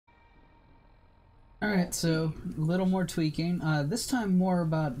Alright, so a little more tweaking. This time more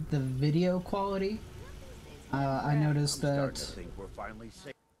about the video quality. I noticed that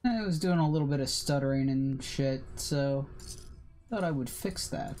I was doing a little bit of stuttering and shit, so thought I would fix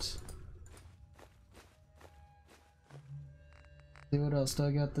that. See what else do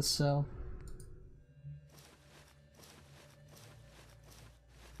I got to sell?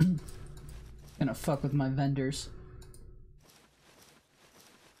 Gonna fuck with my vendors.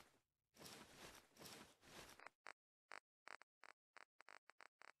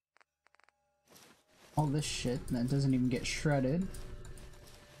 All this shit that doesn't even get shredded.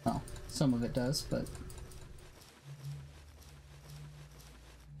 Well, some of it does, but...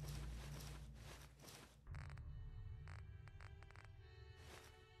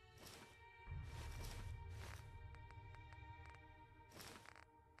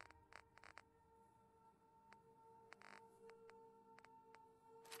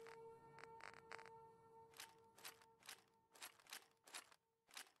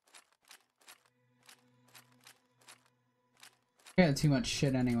 I got too much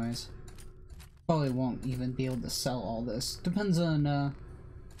shit anyways. Probably won't even be able to sell all this. Depends on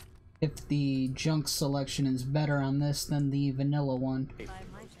if the junk selection is better on this than the vanilla one.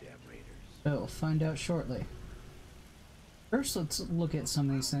 So we'll find out shortly. First, let's look at some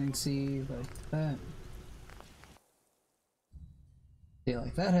of these things. See, like that. See,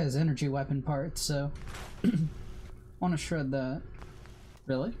 like that has energy weapon parts, so want to shred that.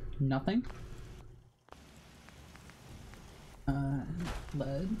 Really? Nothing?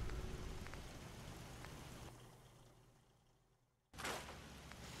 Lead.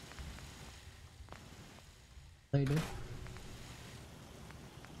 Plated.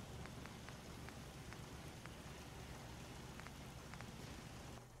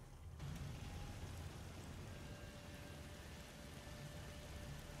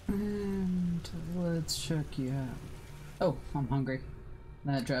 And let's check you out. Oh, I'm hungry.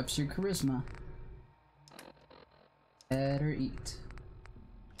 That drops your charisma. Better eat.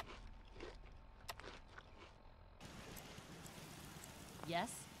 Yes?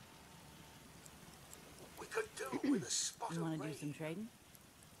 We could do with a spot You of want to rain. do some trading?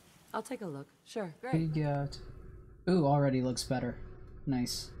 I'll take a look. Sure. We Great. got... Ooh, already looks better.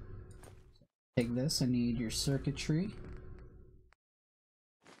 Nice. Take this, I need your circuitry.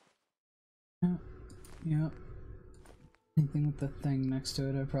 Yep. Yep. Anything with the thing next to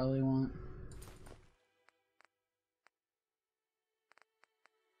it I probably want.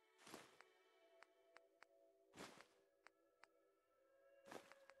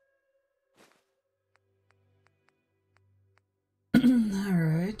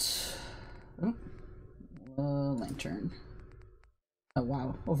 Alright. Oh. Lantern. Oh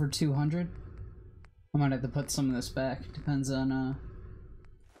wow, over 200? I might have to put some of this back. Depends on,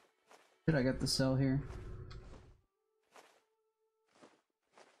 what I got to sell here.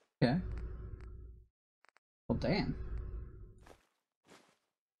 Okay. Well, damn.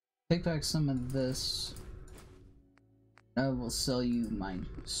 Take back some of this. I will sell you my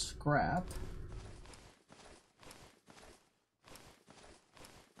scrap.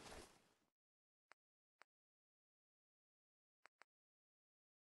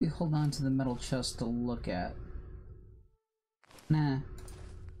 You hold on to the metal chest to look at. Nah.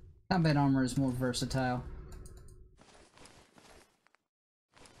 Combat armor is more versatile.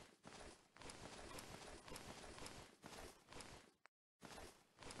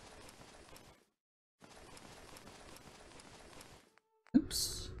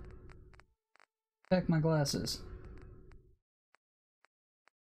 Oops. Back my glasses.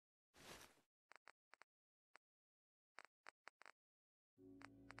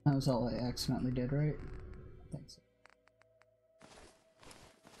 That was all I accidentally did, right? Thanks.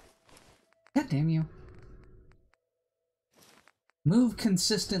 God damn you. Move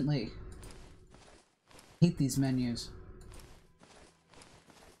consistently. Hate these menus.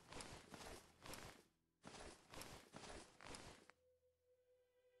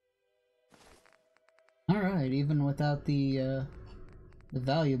 Alright, even without the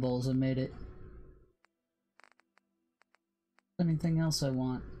valuables, I made it. Anything else I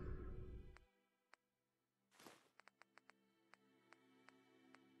want?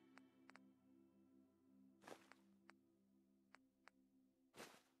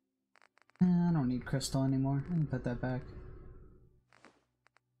 I don't need crystal anymore. I can put that back.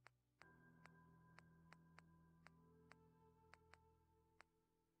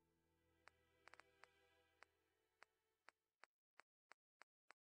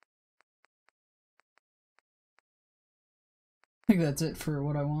 I think that's it for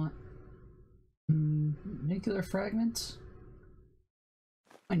what I want. Nuclear fragments?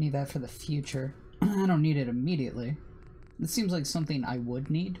 I need that for the future. I don't need it immediately. It seems like something I would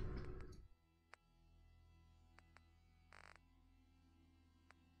need.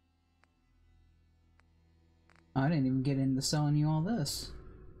 I didn't even get into selling you all this.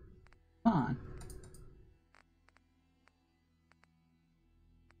 Come on.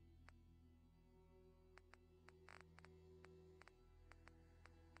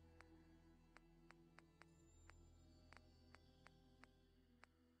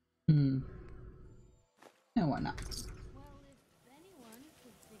 Yeah, why not?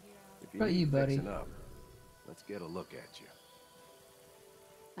 If you But you, need buddy. fixing up, let's get a look at you.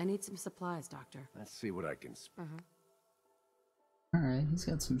 I need some supplies, Doctor. Let's see what I can. Alright, he's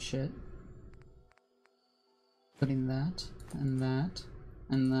got some shit. Putting that, and that,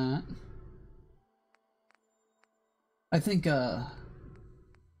 and that. I think, the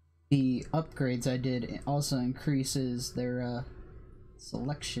upgrades I did also increases their,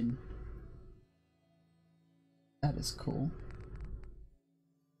 selection. That is cool.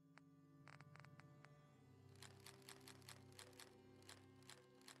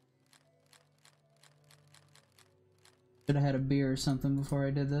 Should have had a beer or something before I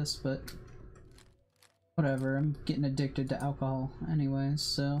did this, but whatever. I'm getting addicted to alcohol anyways,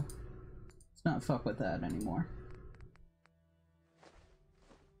 so let's not fuck with that anymore.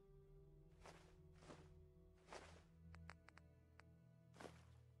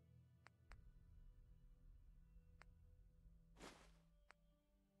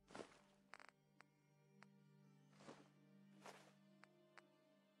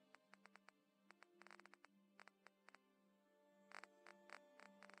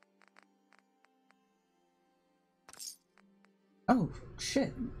 Oh,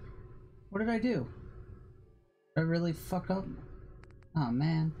 shit. What did I do? Did I really fuck up? Oh,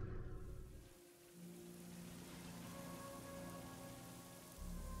 man.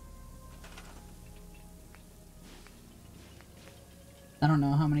 I don't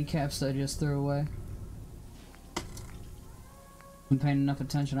know how many caps I just threw away. I'm paying enough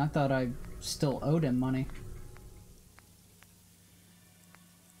attention. I thought I still owed him money.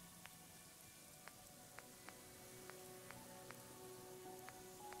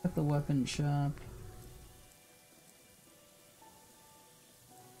 At the weapon shop.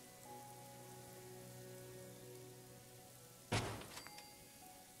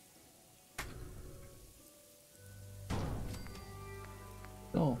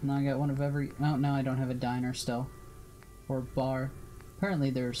 Oh, now I got one of every... Oh, now I don't have a diner still. Or bar. Apparently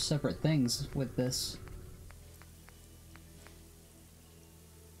there's separate things with this.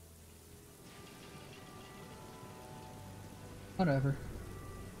 Whatever.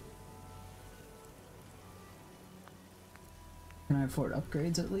 Can I afford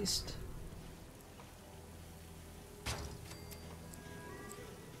upgrades at least?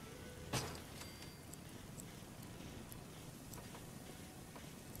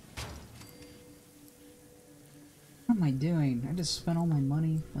 What am I doing? I just spent all my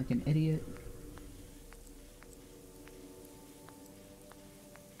money like an idiot.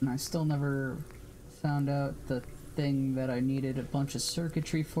 And I still never found out the thing that I needed a bunch of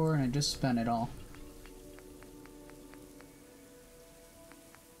circuitry for, and I just spent it all.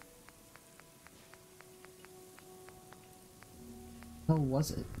 How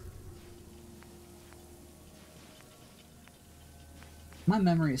was it? My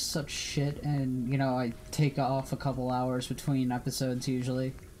memory is such shit, and, you know, I take off a couple hours between episodes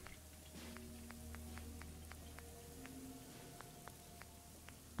usually.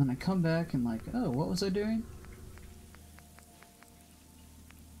 And I come back and like, oh, what was I doing?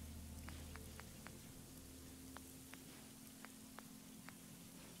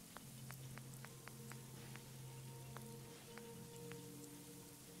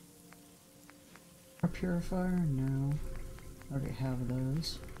 Air purifier? No. I already have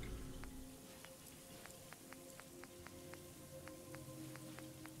those.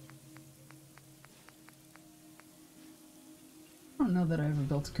 I don't know that I ever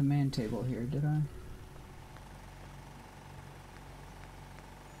built a command table here, did I?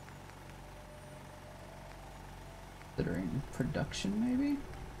 Considering production, maybe?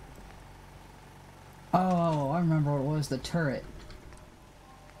 Oh, I remember what it was, the turret.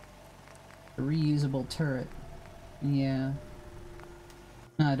 The reusable turret. Yeah.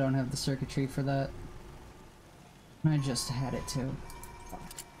 I don't have the circuitry for that. I just had it too. Fuck.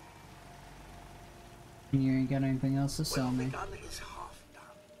 You ain't got anything else to sell me. Is half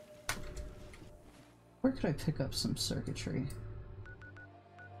done. Where could I pick up some circuitry?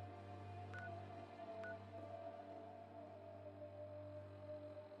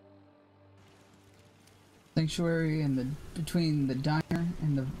 I Sanctuary and the between the diner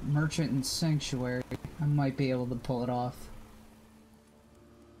and the merchant and sanctuary, I might be able to pull it off.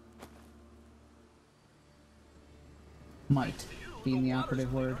 Might being the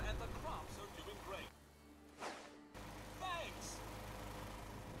operative word.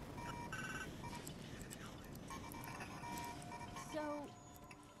 So,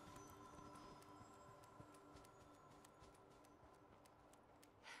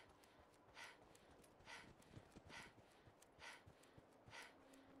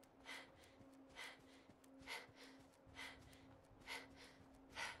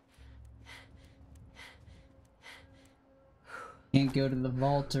 Can't go to the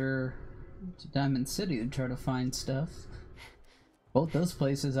vault or to Diamond City to try to find stuff. Both those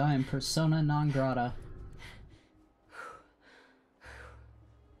places I am persona non grata.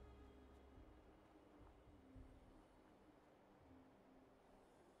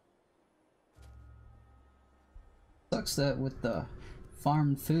 Sucks that with the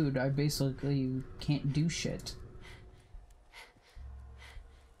farmed food, I basically can't do shit.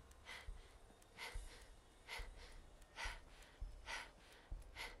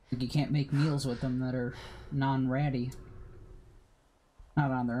 Like, you can't make meals with them that are non-ratty. Not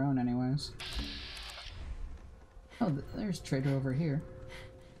on their own, anyways. Oh, there's Trader over here.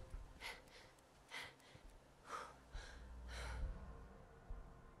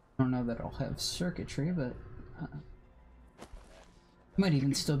 I don't know that I'll have circuitry, but might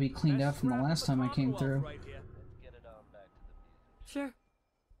even still be cleaned out from the last time I came through. Sure.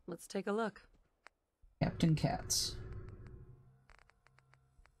 Let's take a look. Captain Katz.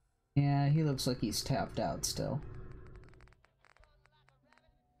 Yeah, he looks like he's tapped out still.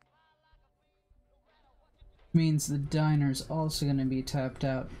 Means the diner's also gonna be tapped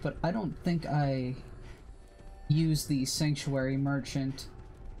out, but I don't think I use the sanctuary merchant.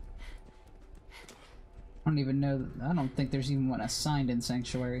 I don't even know, I don't think there's even one assigned in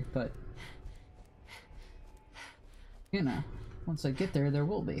sanctuary, but you know, once I get there, there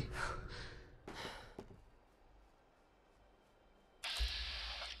will be.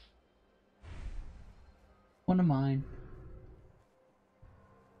 One of mine.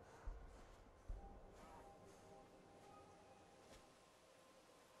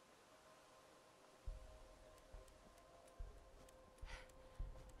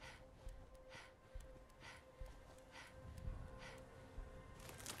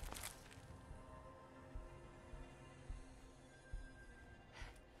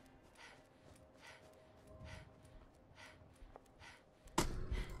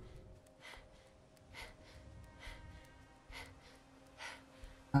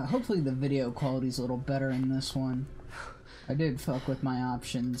 Hopefully the video quality's a little better in this one. I did fuck with my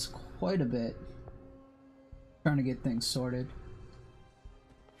options quite a bit. Trying to get things sorted.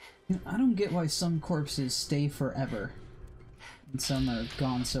 You know, I don't get why some corpses stay forever and some are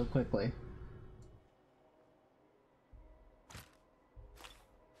gone so quickly.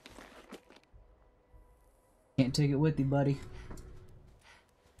 Can't take it with you, buddy.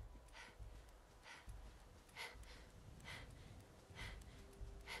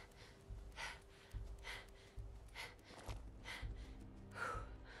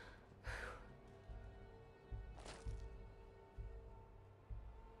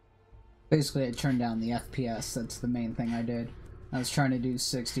 Basically, I turned down the FPS, that's the main thing I did. I was trying to do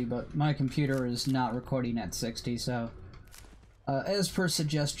 60, but my computer is not recording at 60, so... as per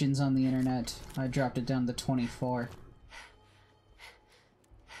suggestions on the internet, I dropped it down to 24.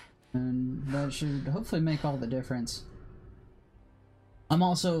 And that should hopefully make all the difference. I'm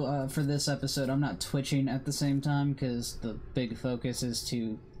also, for this episode, I'm not twitching at the same time, because the big focus is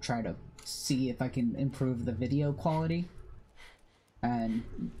to try to see if I can improve the video quality.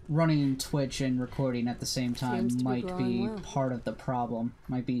 And running Twitch and recording at the same time might be part of the problem.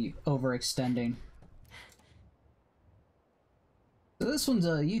 Might be overextending. So this one's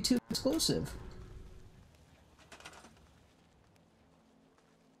a YouTube exclusive.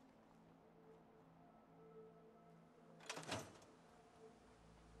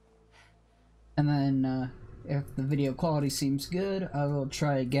 And then, if the video quality seems good, I will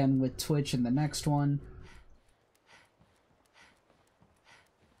try again with Twitch in the next one.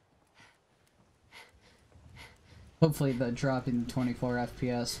 Hopefully the drop in 24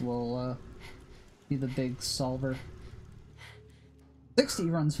 FPS will be the big solver. 60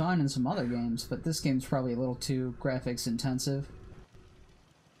 runs fine in some other games, but this game's probably a little too graphics intensive.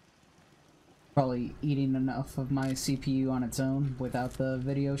 Probably eating enough of my CPU on its own without the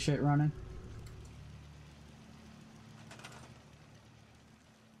video shit running.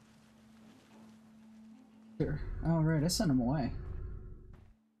 Sure. Oh right, I sent him away.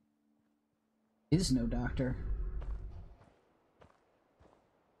 Is no doctor.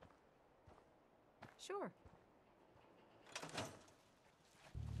 Sure.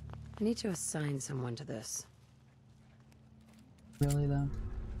 I need to assign someone to this. Really, though?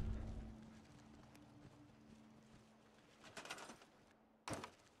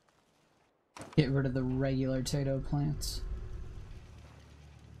 Get rid of the regular Tato plants.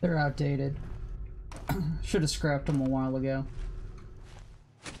 They're outdated. Should have scrapped them a while ago.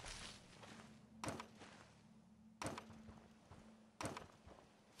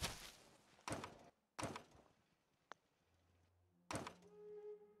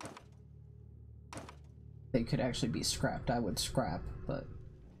 They could actually be scrapped. I would scrap, but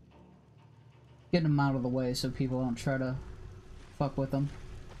get them out of the way so people don't try to fuck with them.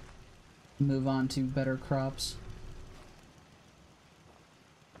 Move on to better crops.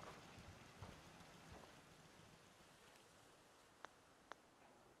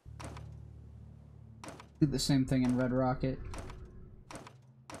 Do the same thing in Red Rocket.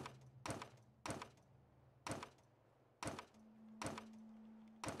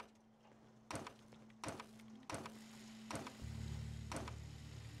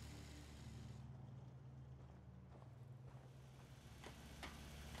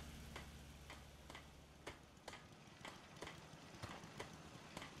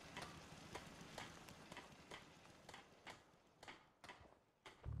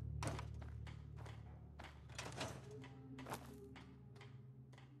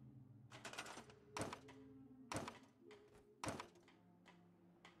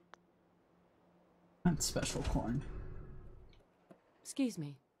 That's special corn. Excuse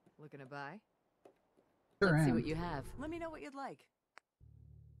me. Looking to buy? Sure Let's see am. what you have. Let me know what you'd like.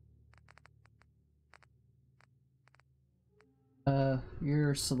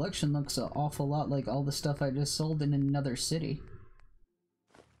 Your selection looks an awful lot like all the stuff I just sold in another city.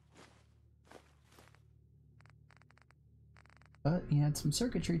 But you had some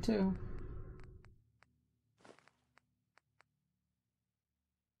circuitry too.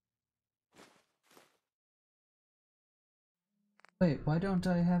 Wait, why don't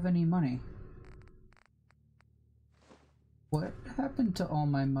I have any money? What happened to all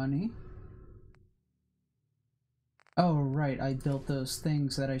my money? Oh, right, I built those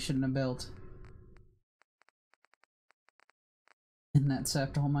things that I shouldn't have built. And that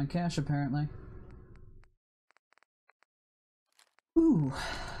sapped all my cash, apparently. Ooh,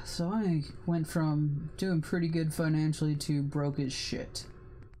 so I went from doing pretty good financially to broke as shit.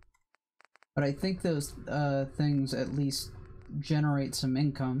 But I think those things at least generate some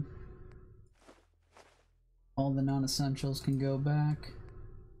income. All the non-essentials can go back.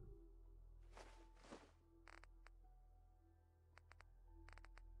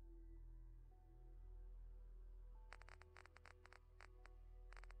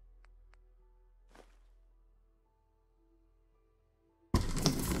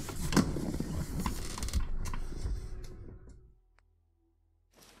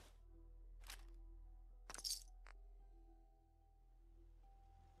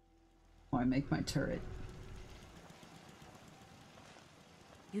 I make my turret.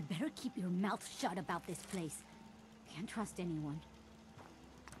 You'd better keep your mouth shut about this place. Can't trust anyone.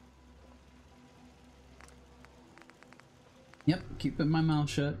 Yep, keeping my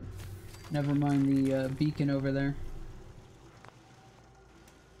mouth shut. Never mind the beacon over there.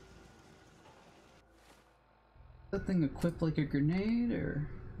 That thing equipped like a grenade, or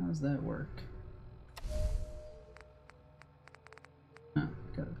how does that work? Oh,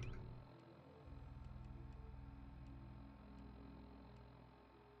 got it.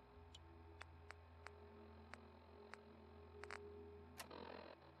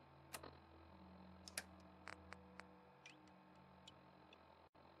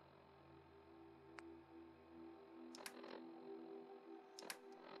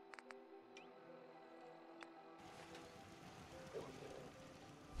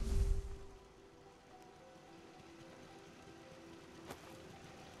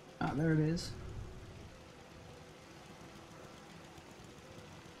 Ah, there it is.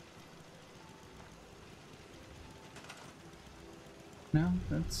 No,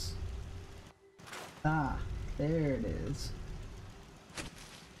 that's... Ah, there it is.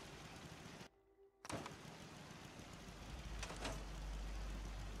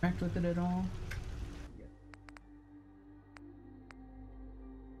 Interact with it at all?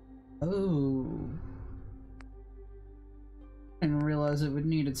 Oh. Didn't realize it would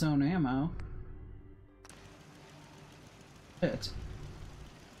need its own ammo. Shit.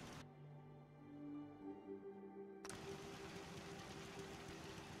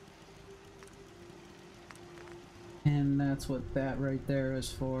 And that's what that right there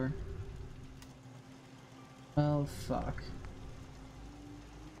is for. Oh, fuck.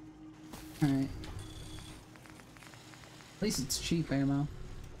 Alright. At least it's cheap ammo.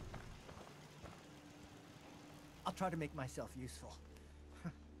 I'll try to make myself useful.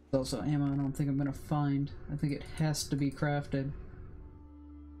 There's also ammo I don't think I'm gonna find. I think it has to be crafted.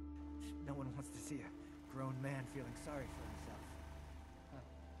 No one wants to see a grown man feeling sorry for himself.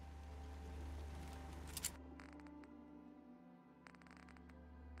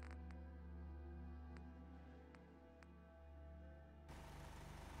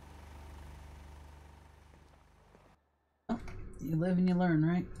 Oh, you live and you learn,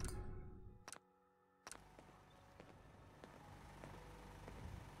 right?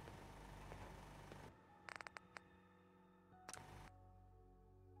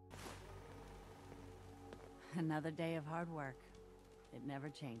 Another day of hard work. It never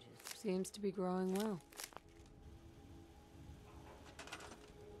changes. Seems to be growing well.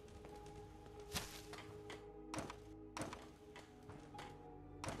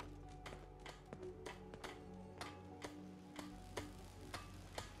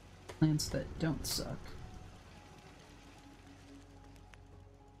 Plants that don't suck.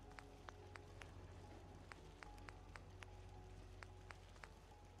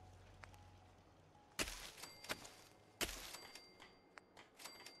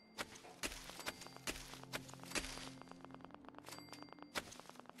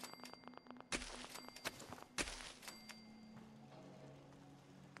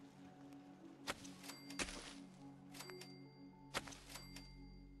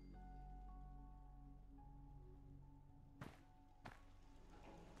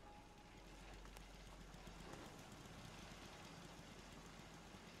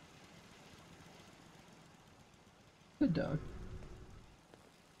 Good dog.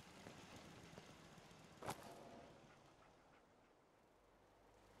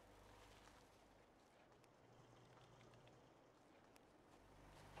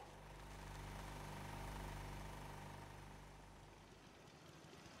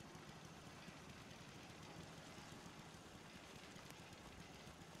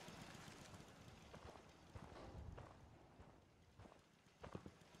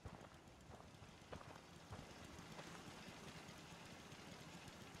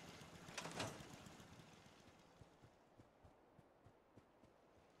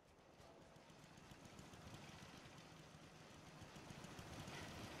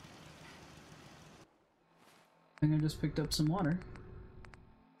 I think I just picked up some water.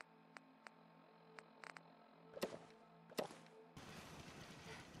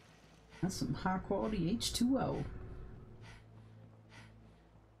 That's some high quality H2O.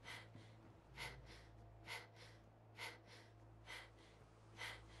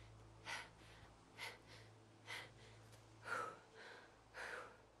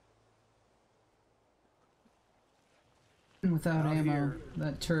 And without Out ammo, here.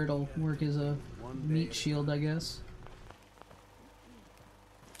 that turret'll work as a meat shield, I guess.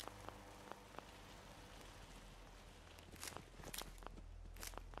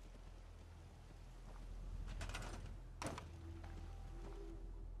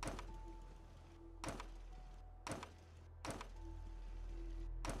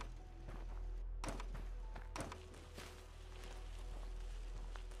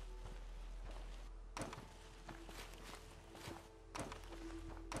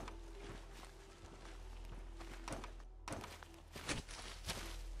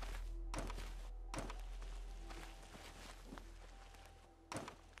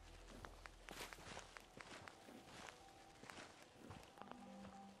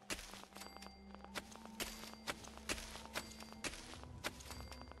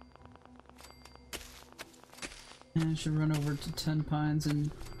 And I should run over to 10 Pines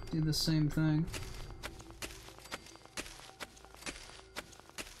and do the same thing.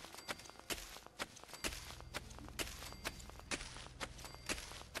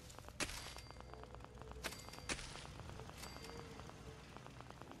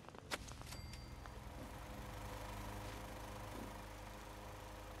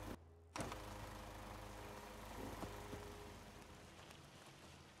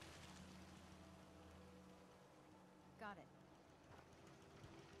 Got it.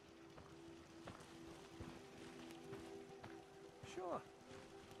 Sure.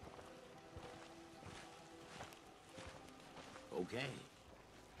 Okay.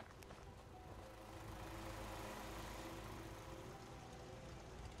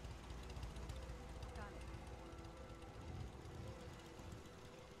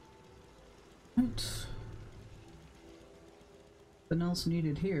 Right. Nothing else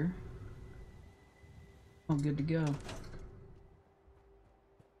needed here. All good to go.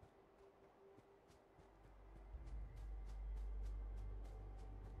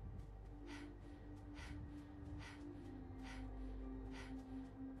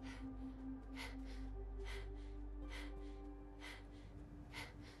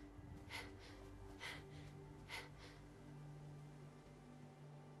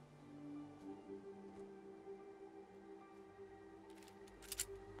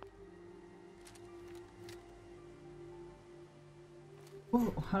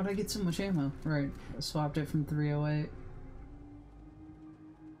 Whoa, how'd I get so much ammo? Right, I swapped it from 308.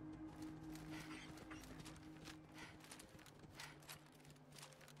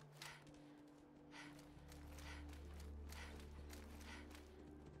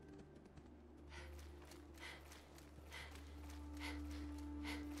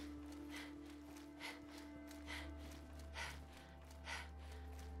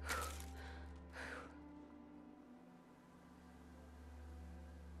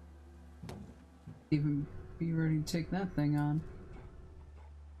 Even be ready to take that thing on.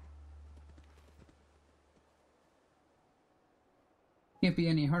 Can't be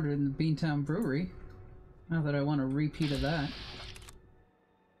any harder than the Beantown Brewery. Not that I want a repeat of that.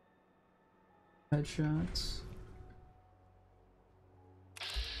 Headshots.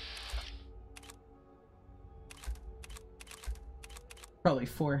 Probably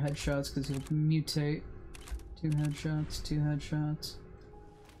 4 headshots because he'll mutate. 2 headshots, 2 headshots.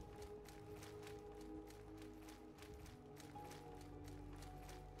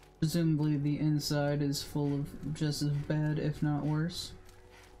 Presumably the inside is full of just as bad, if not worse.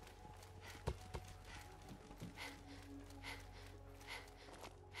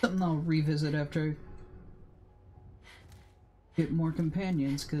 Something I'll revisit after I get more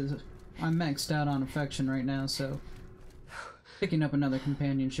companions, because I'm maxed out on affection right now, so picking up another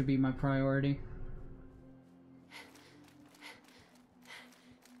companion should be my priority.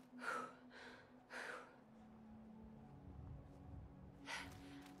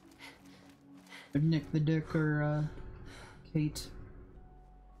 Nick the Dick or Kate.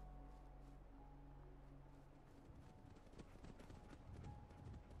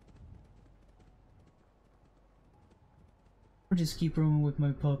 Or just keep rolling with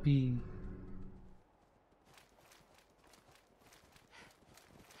my puppy.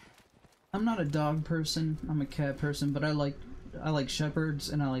 I'm not a dog person, I'm a cat person, but I like shepherds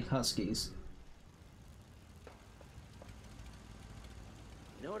and I like huskies.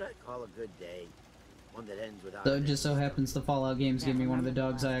 You know what I call a good day? One that ends without. So it just so happens the Fallout games give me one of the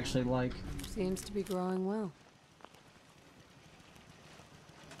dogs I actually like. Seems to be growing well.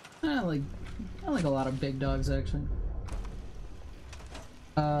 I like a lot of big dogs actually.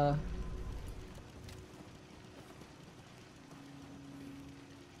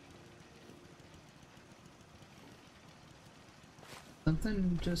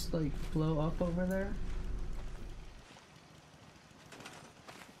 Something just like blow up over there.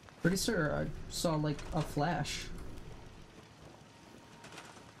 Pretty sure I saw like a flash.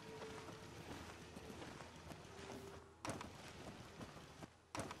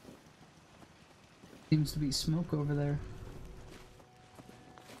 Seems to be smoke over there.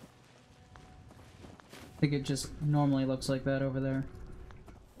 I think it just normally looks like that over there.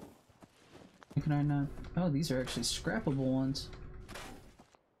 Can I not? Oh, these are actually scrappable ones.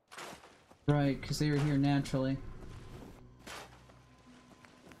 Right, because they were here naturally.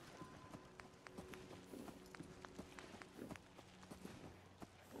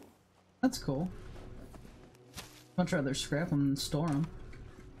 That's cool. Much rather scrap them than store them.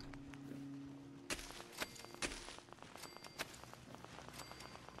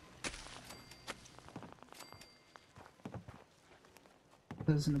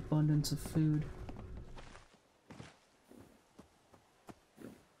 There's an abundance of food.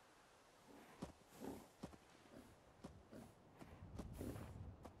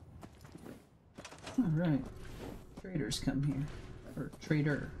 Alright. Traders come here. Or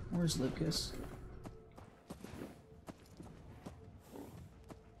trader. Where's Lucas?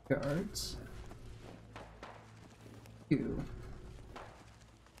 Guards. You.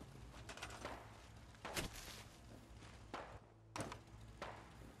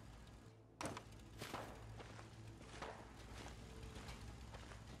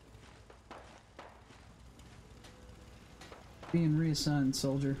 Being reassigned,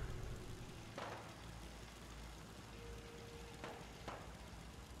 soldier.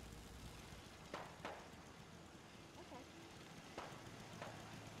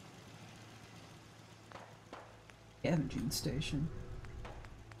 Scavenging station.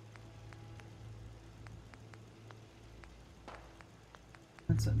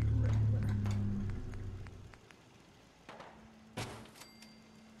 That's under regular.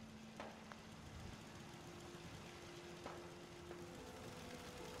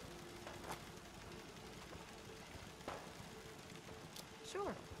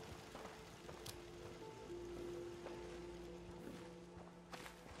 Sure.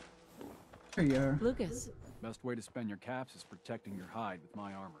 There you are. Lucas. Best way to spend your caps is protecting your hide with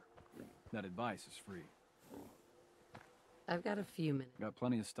my armor. That advice is free. I've got a few minutes. Got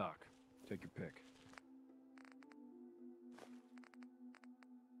plenty of stock. Take your pick.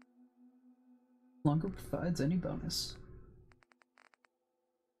 Longer provides any bonus.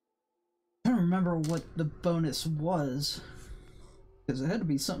 I don't remember what the bonus was, because it had to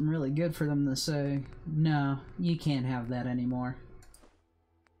be something really good for them to say, no, you can't have that anymore.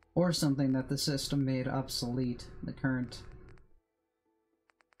 Or something that the system made obsolete, the current.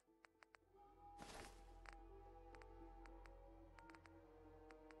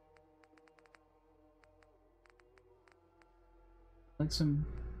 Like some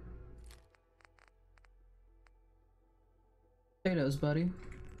potatoes, buddy.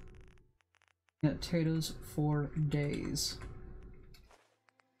 Got potatoes for days.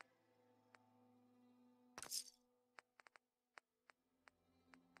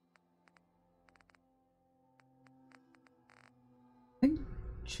 I think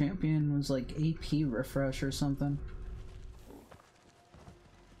champion was like AP refresh or something.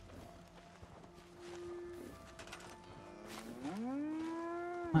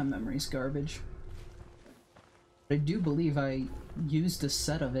 My memory's garbage. I do believe I used a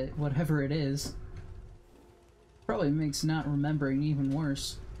set of it, whatever it is. Probably makes not remembering even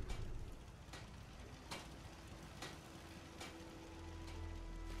worse.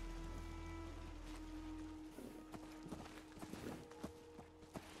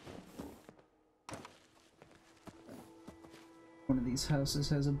 One of these houses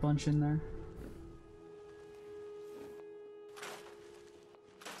has a bunch in there.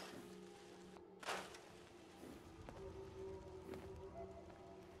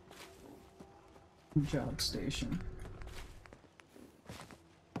 Job station.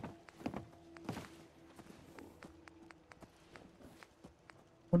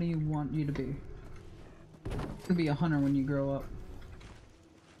 What do you want you to be? To be a hunter when you grow up.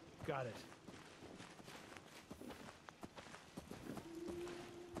 Got it.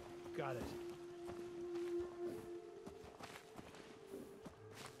 Got it.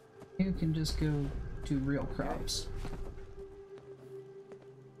 You can just go do real crops.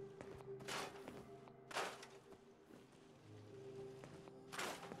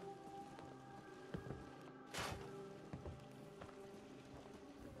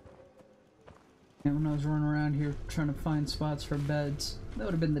 And when I was running around here trying to find spots for beds, that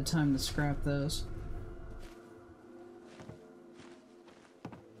would have been the time to scrap those.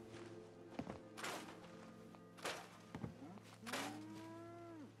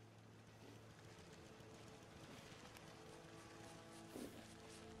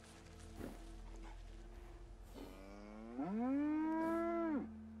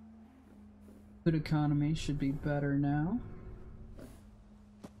 Food economy should be better now.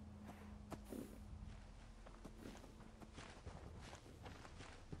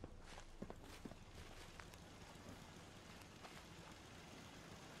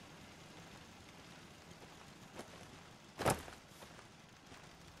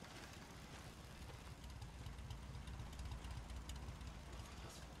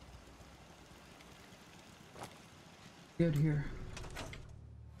 Good here.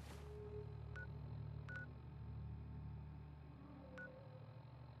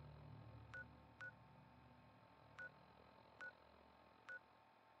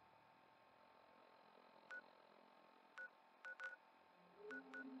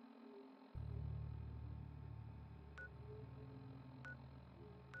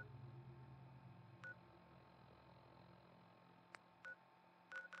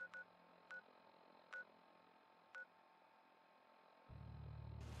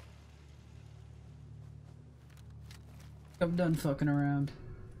 I'm done fucking around.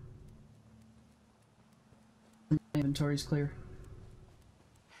 My inventory's clear.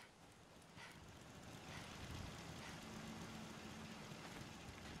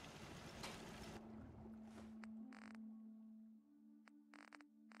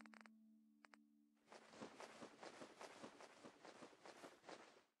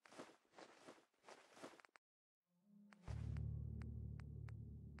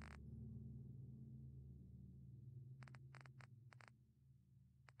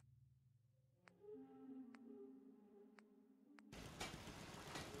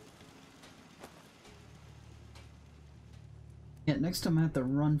 Yeah, next time I have to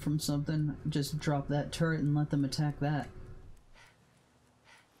run from something, just drop that turret and let them attack that.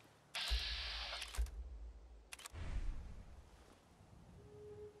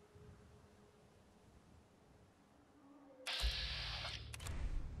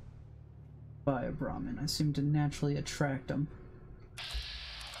 Fire Brahmin, I seem to naturally attract them.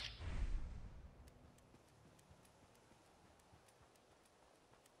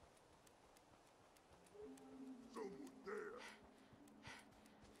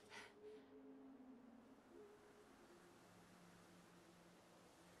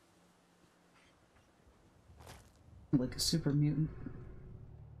 Like a super mutant.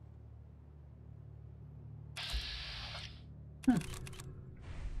 Huh.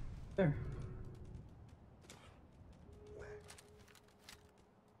 There.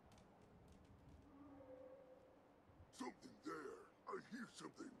 Something there. I hear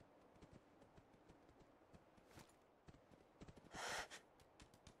something.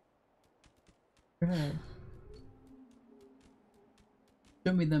 Right.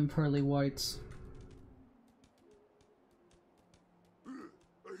 Show me them pearly whites. I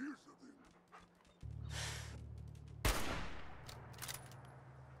hear something.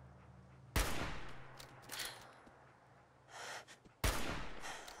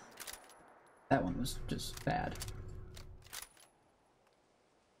 That one was just bad.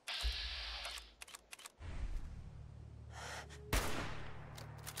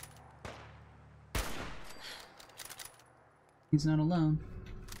 He's not alone.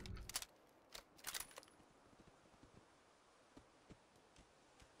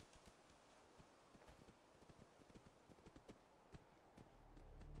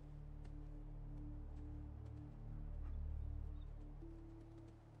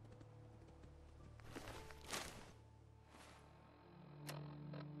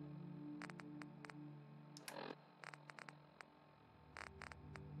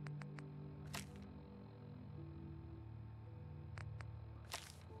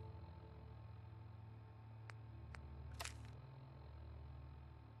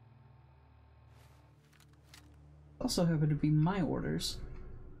 Also happen to be my orders.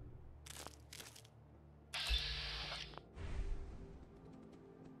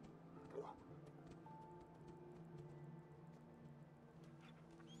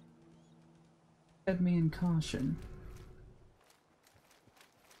 Had me in caution.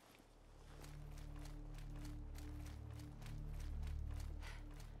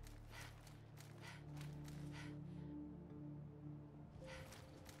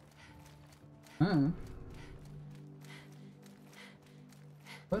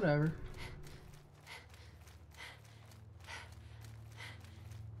 Whatever.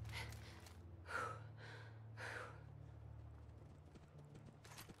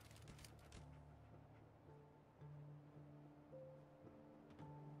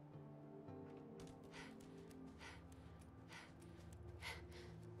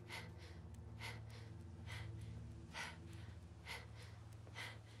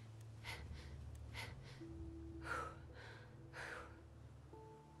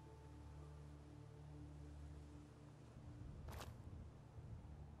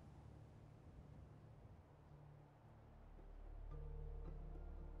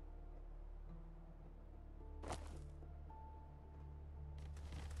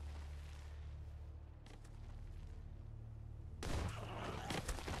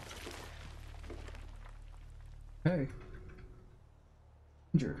 Hey.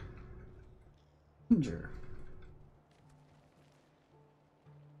 Danger. Danger.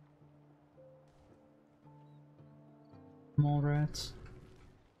 Mole rats.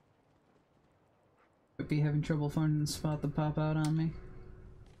 Could be having trouble finding the spot to pop out on me.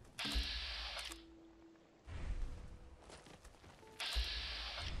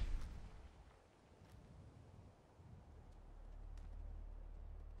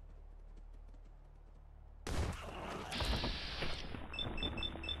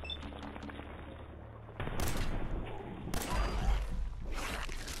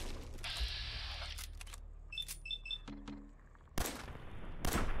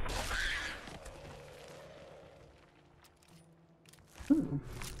 Ooh.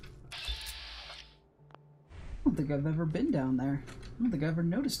 I don't think I've ever been down there. I don't think I've ever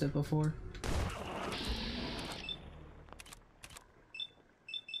noticed it before.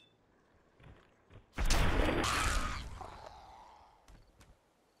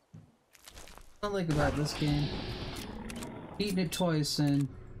 What I like about this game, beating it twice and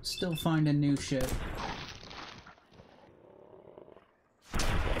still finding new shit.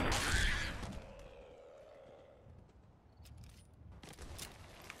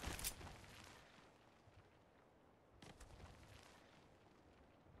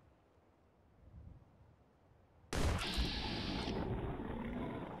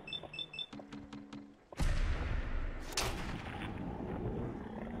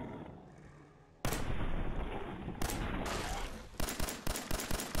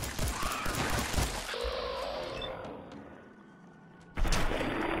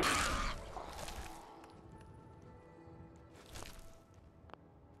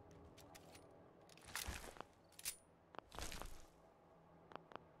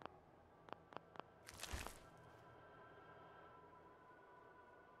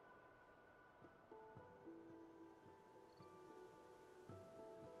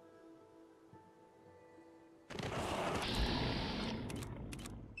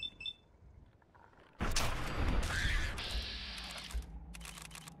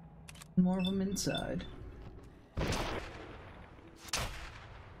 More of them inside.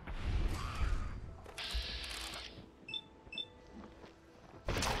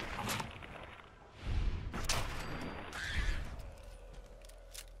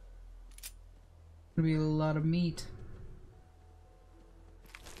 Gonna be a lot of meat.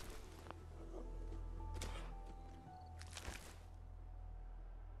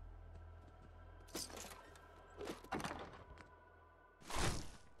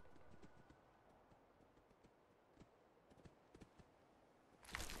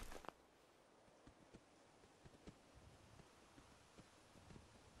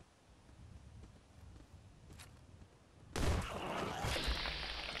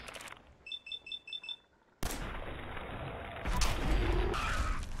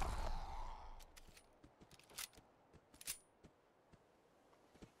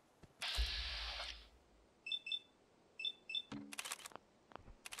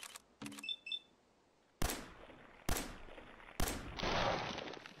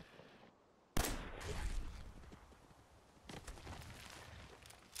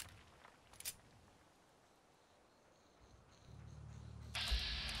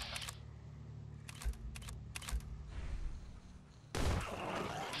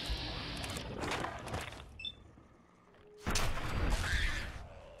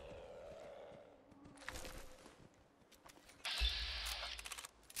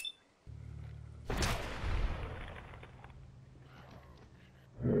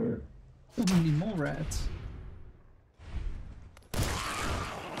 Oh, I need more rats.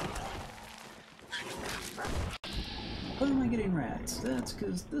 Why am I getting rats? That's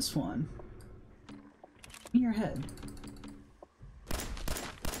because this one. In your head.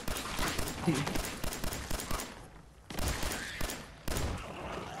 Dude.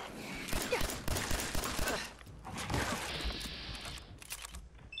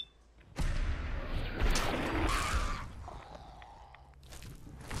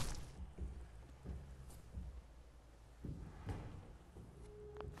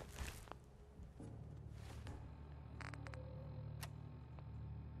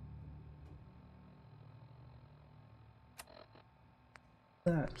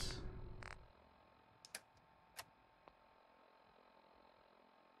 That.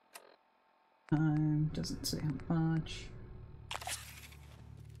 Time doesn't say how much.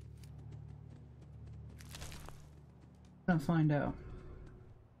 Gonna find out.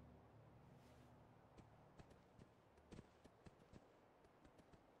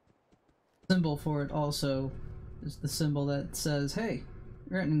 Symbol for it also is the symbol that says, hey,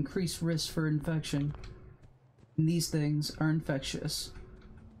 you're at an increased risk for infection. And these things are infectious.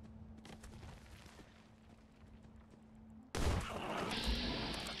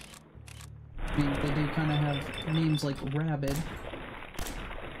 I mean, they do kind of have names like Rabid.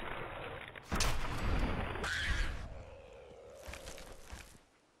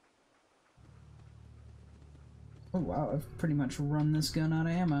 Oh wow, I've pretty much run this gun out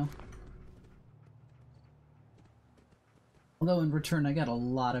of ammo. Although in return I got a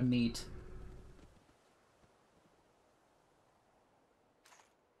lot of meat.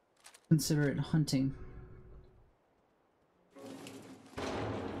 Consider it hunting.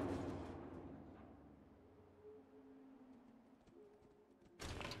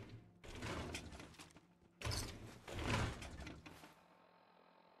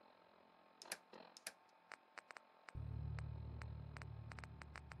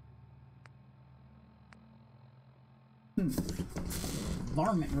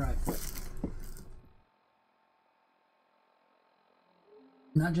 Varmint rifle.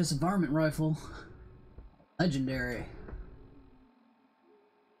 Not just a varmint rifle. Legendary.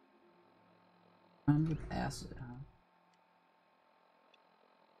 Armed with acid, huh?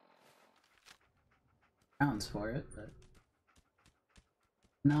 Rounds for it, but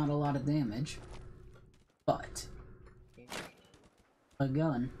not a lot of damage. But a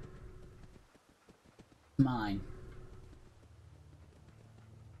gun. Mine.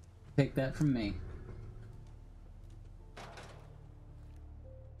 Take that from me.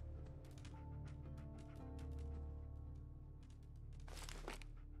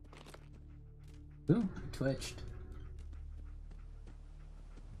 Ooh, I twitched.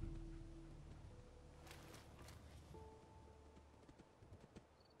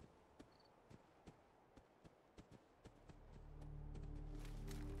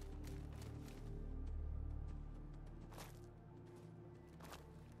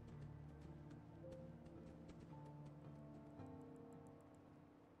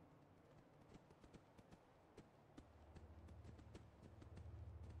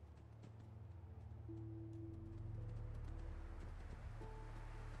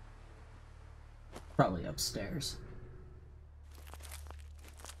 Probably upstairs.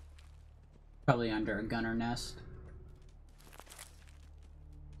 Probably under a gunner nest.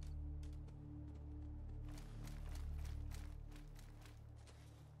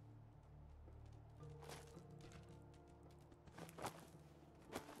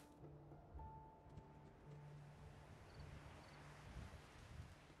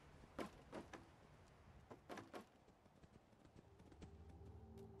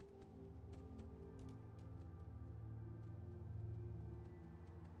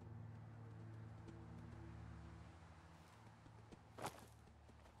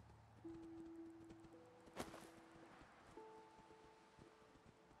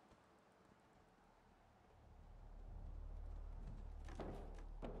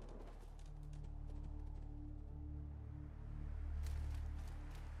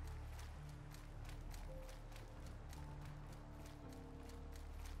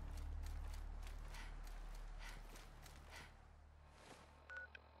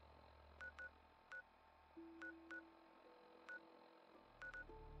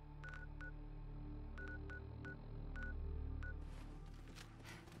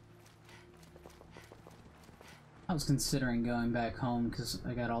 I was considering going back home because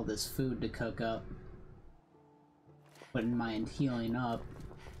I got all this food to cook up. Wouldn't mind healing up.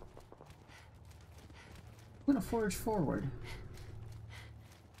 I'm gonna forge forward.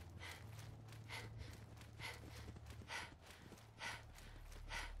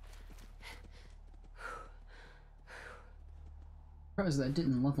 Surprised that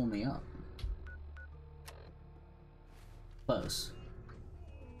didn't level me up. Close.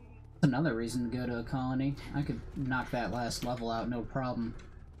 Another reason to go to a colony. I could knock that last level out no problem.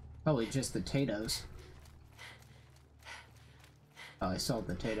 Probably just the potatoes. Oh, I sold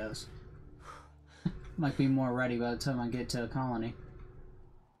potatoes. Might be more ready by the time I get to a colony.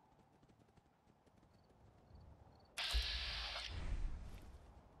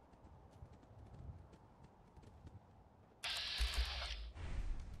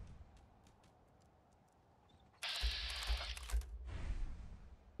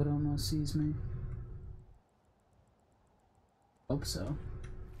 It almost sees me. Hope so.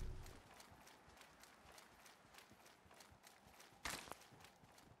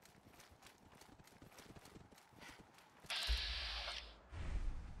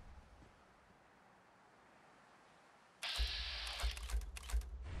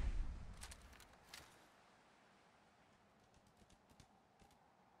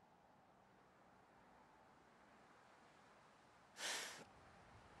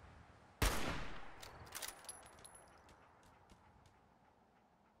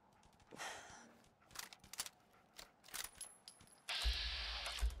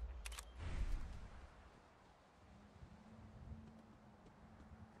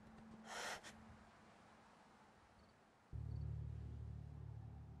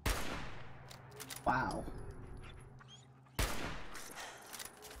 Wow.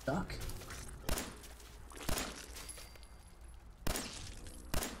 Duck.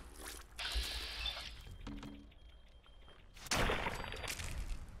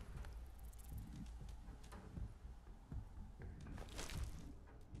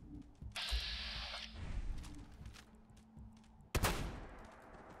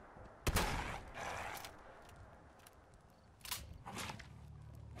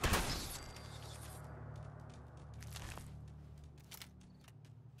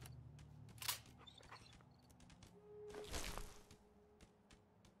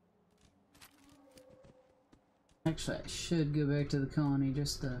 Actually, I should go back to the colony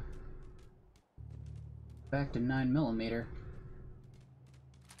just back to 9mm.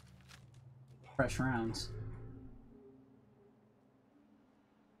 Fresh rounds.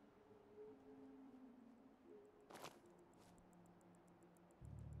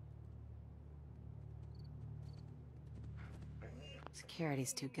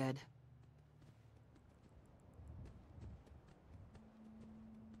 Security's too good.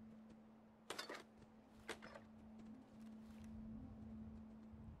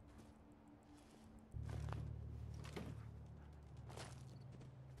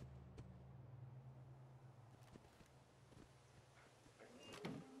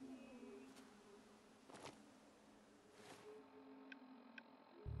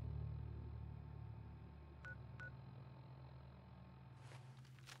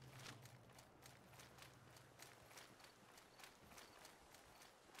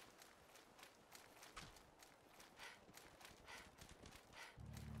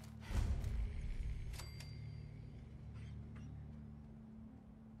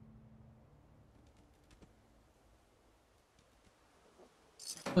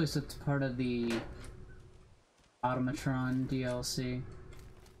 At least it's part of the Automatron DLC.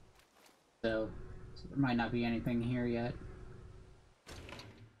 So there might not be anything here yet.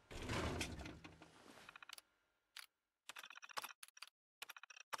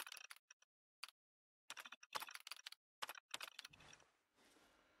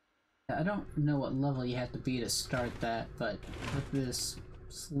 I don't know what level you have to be to start that, but with this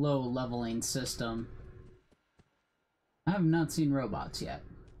slow leveling system, I have not seen robots yet.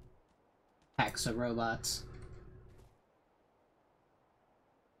 Packs of robots.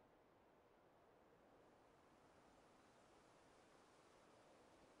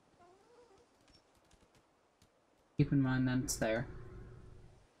 Keep in mind that it's there.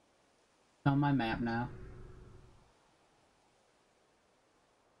 It's on my map now.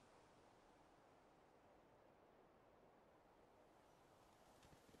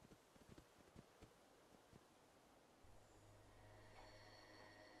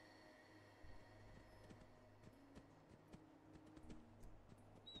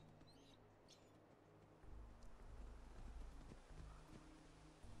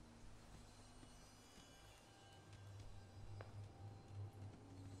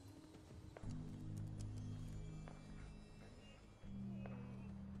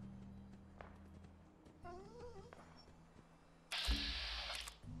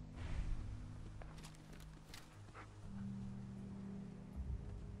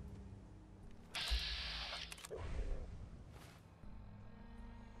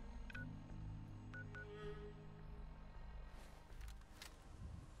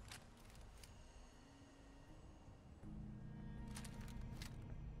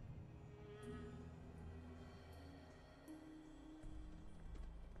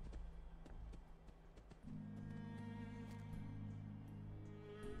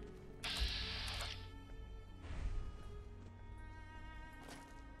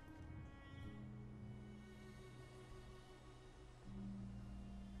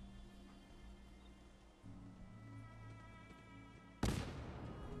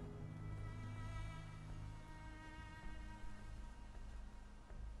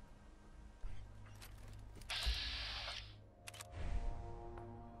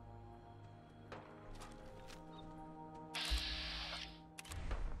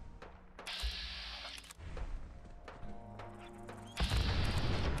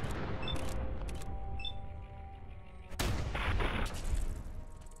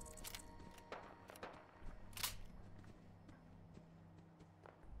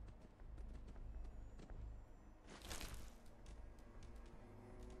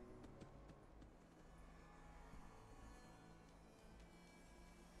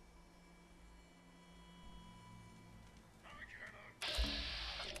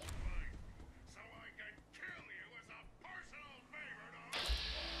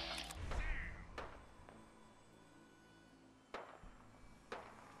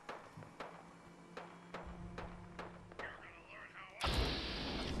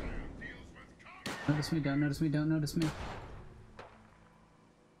 Notice me, don't notice me, don't notice me.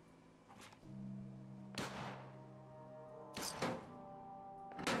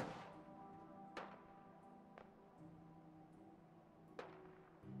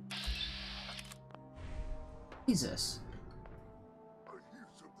 Jesus. I hear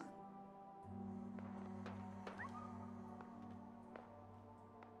something.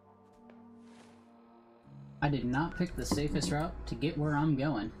 I did not pick the safest route to get where I'm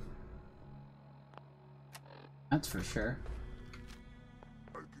going. That's for sure.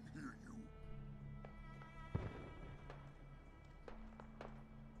 I can hear you.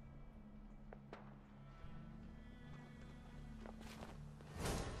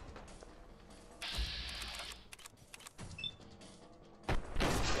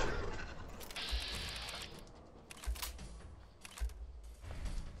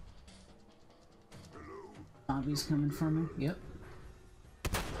 Zombies coming for me. Yep.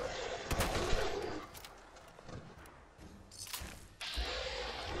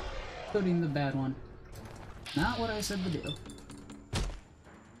 Including the bad one. Not what I said to do.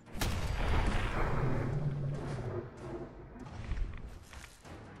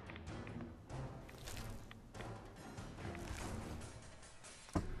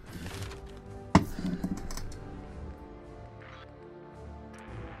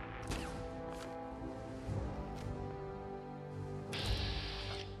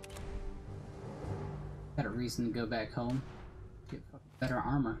 Got a reason to go back home. Get better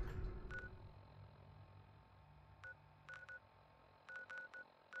armor.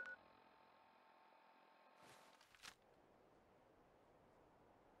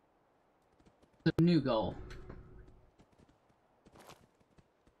 The new goal.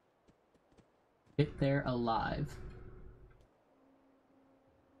 Get there alive.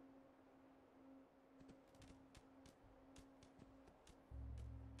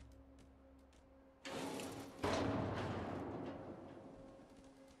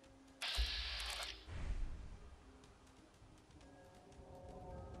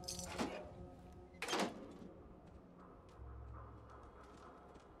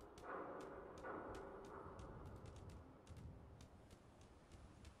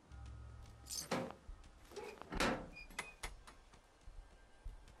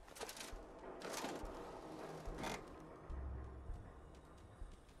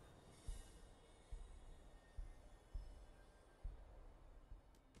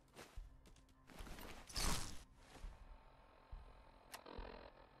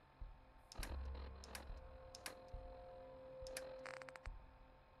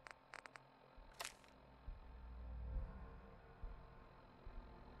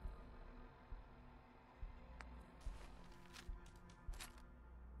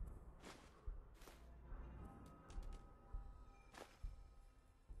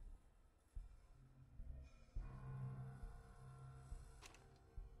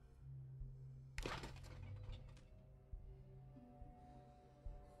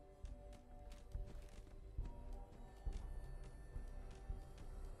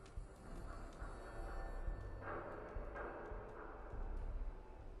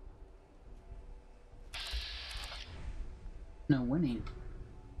 No winning.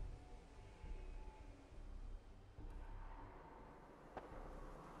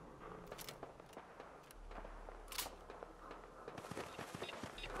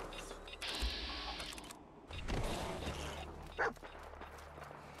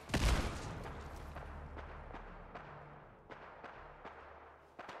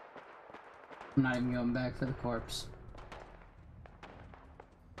 I'm not even going back for the corpse.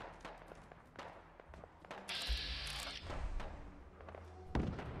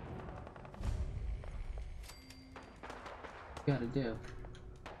 Gotta do.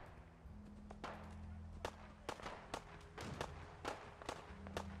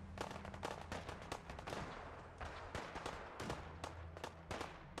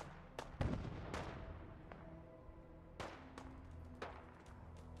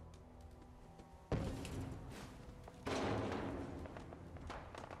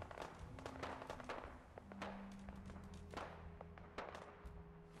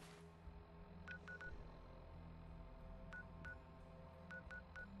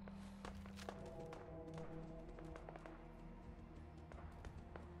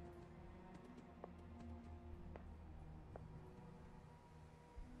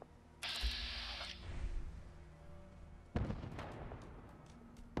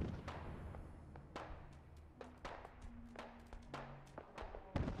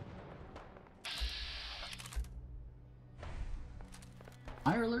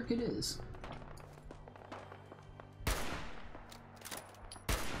 Fire lurk it is.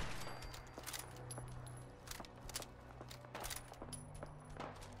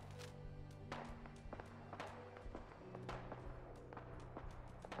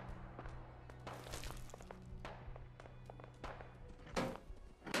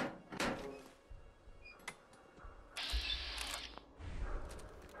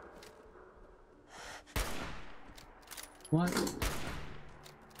 What?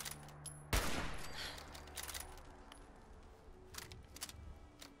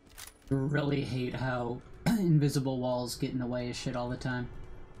 Really hate how invisible walls get in the way of shit all the time.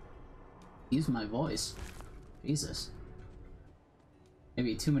 Use my voice. Jesus.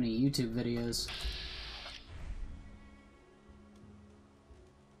 Maybe too many YouTube videos.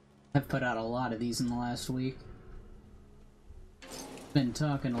 I've put out a lot of these in the last week. Been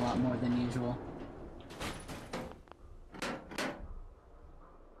talking a lot more than usual.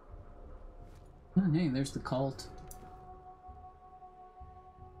 Oh, hey, there's the cult.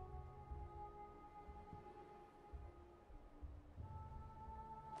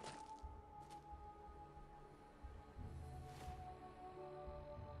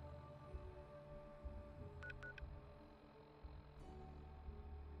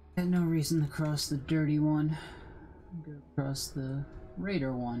 Had no reason to cross the dirty one. Go across the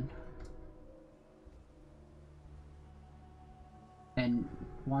raider one. And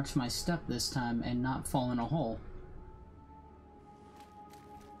watch my step this time and not fall in a hole.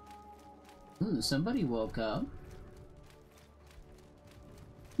 Ooh, somebody woke up.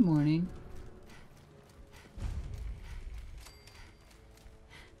 Good morning.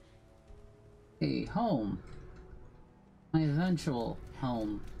 Hey, home. My eventual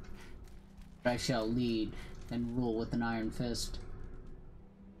home. I shall lead and rule with an iron fist.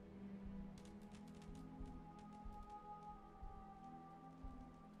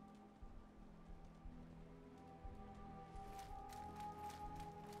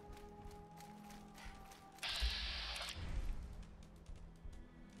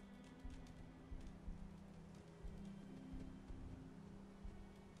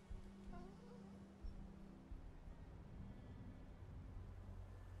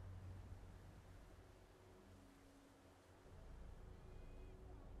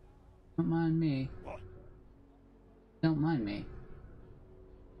 Don't mind me. Don't mind me.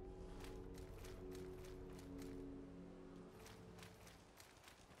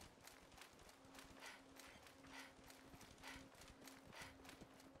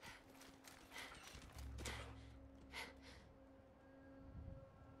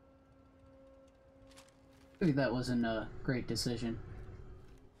 Maybe that wasn't a great decision.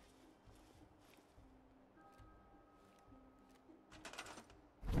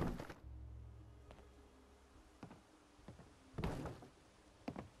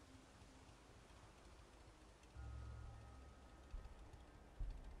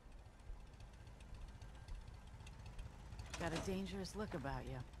 Got a dangerous look about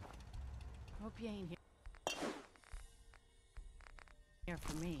you. Hope you ain't here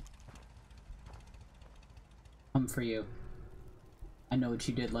for me. I'm for you. I know what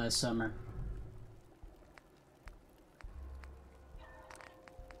you did last summer.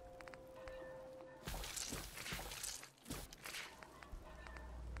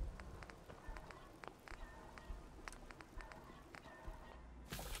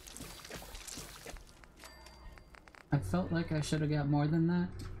 I felt like I should have got more than that.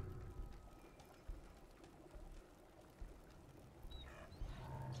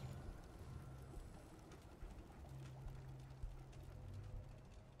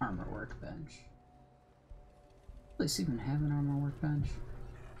 Armor workbench. Does this even have an armor workbench?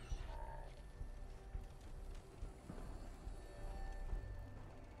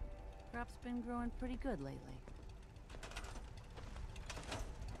 Crop's been growing pretty good lately.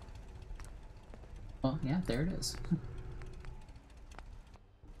 Well, yeah, there it is.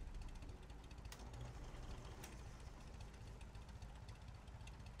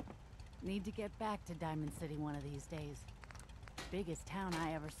 Need to get back to Diamond City one of these days. Biggest town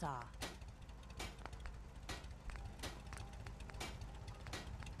I ever saw.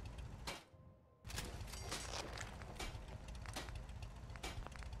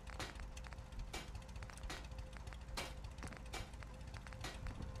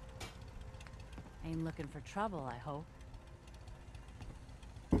 Ain't looking for trouble, I hope.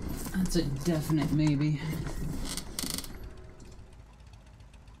 That's a definite maybe.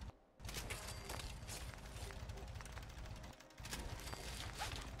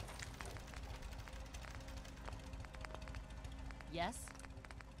 Yes?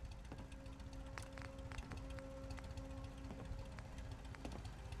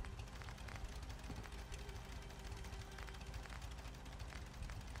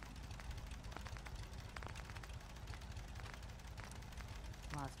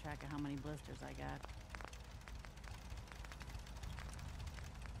 Lost track of how many blisters I got.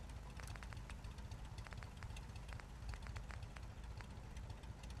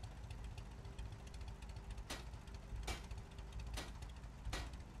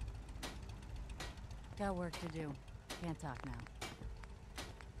 Got work to do. Can't talk now.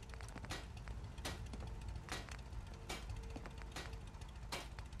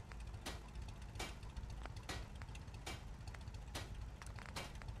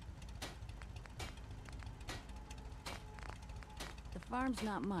 The farm's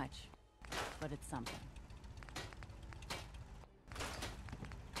not much, but it's something.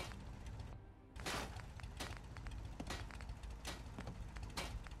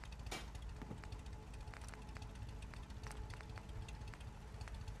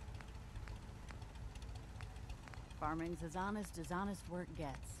 Farming's as honest work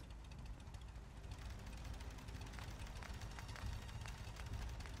gets.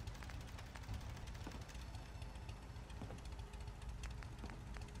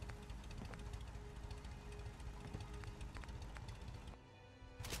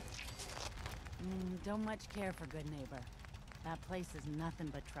 Don't much care for Good Neighbor. That place is nothing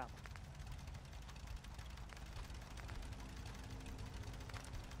but trouble.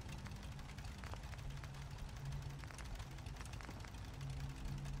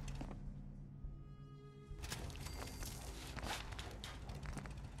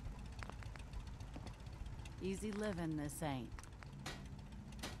 Easy living, this ain't.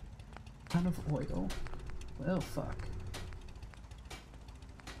 Out of oil. Well, fuck.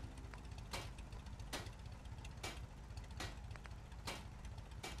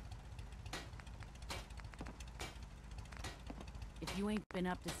 If you ain't been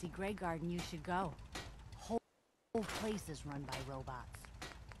up to see Grey Garden, you should go. Whole place is run by robots.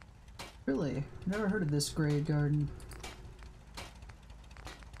 Really? Never heard of this Grey Garden.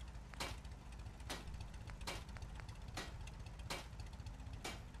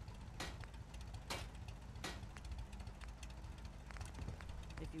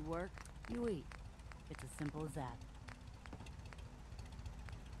 If you work, you eat. It's as simple as that.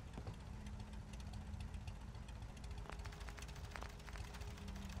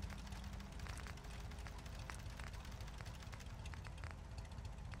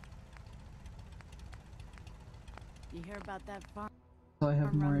 You hear about that farm So I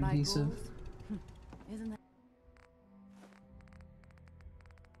have more run by adhesive. ghouls? Isn't that...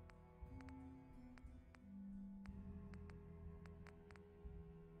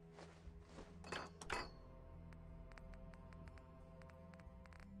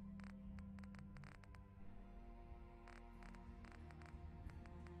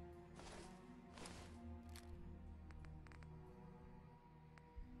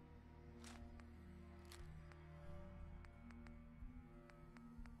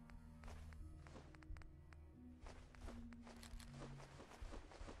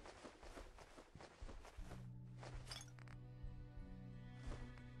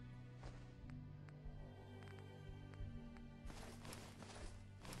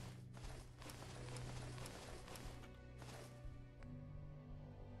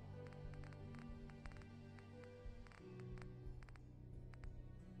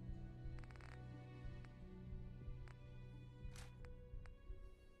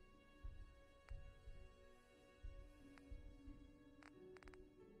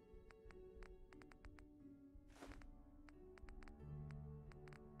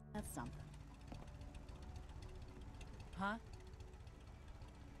 That's something. Huh?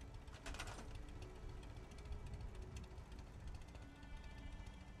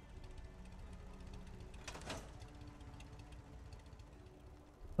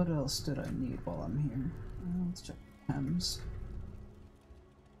 What else did I need while I'm here? Let's check M's.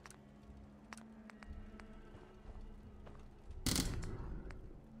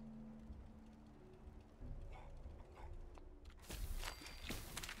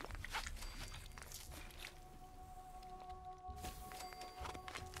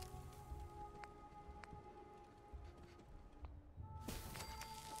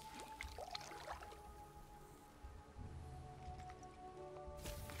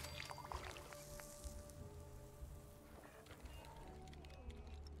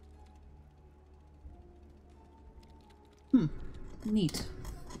 Neat.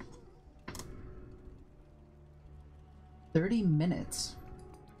 30 minutes.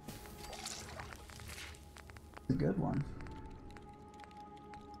 A good one.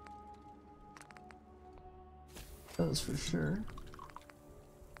 Those for sure.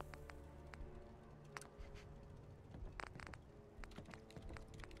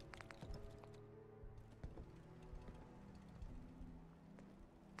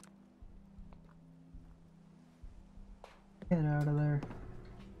 Get out of there.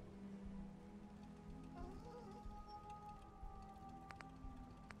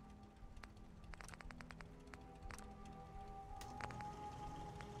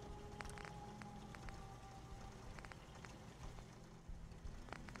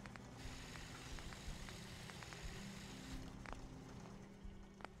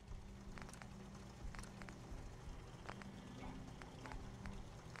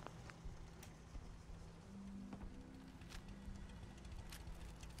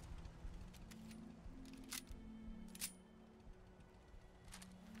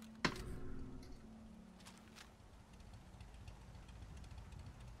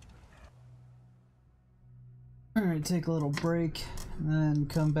 Alright, take a little break, and then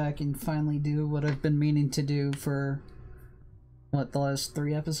come back and finally do what I've been meaning to do for, what, the last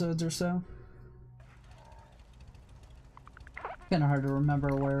 3 episodes or so? Kinda hard to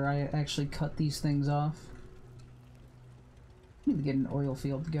remember where I actually cut these things off. I need to get an oil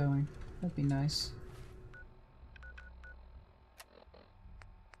field going. That'd be nice.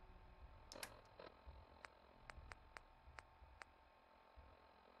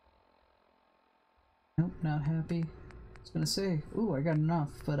 Nope, not happy. I was gonna say, ooh, I got enough,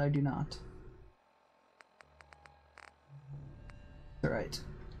 but I do not. Alright.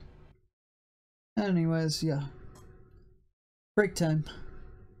 Anyways, yeah. Break time.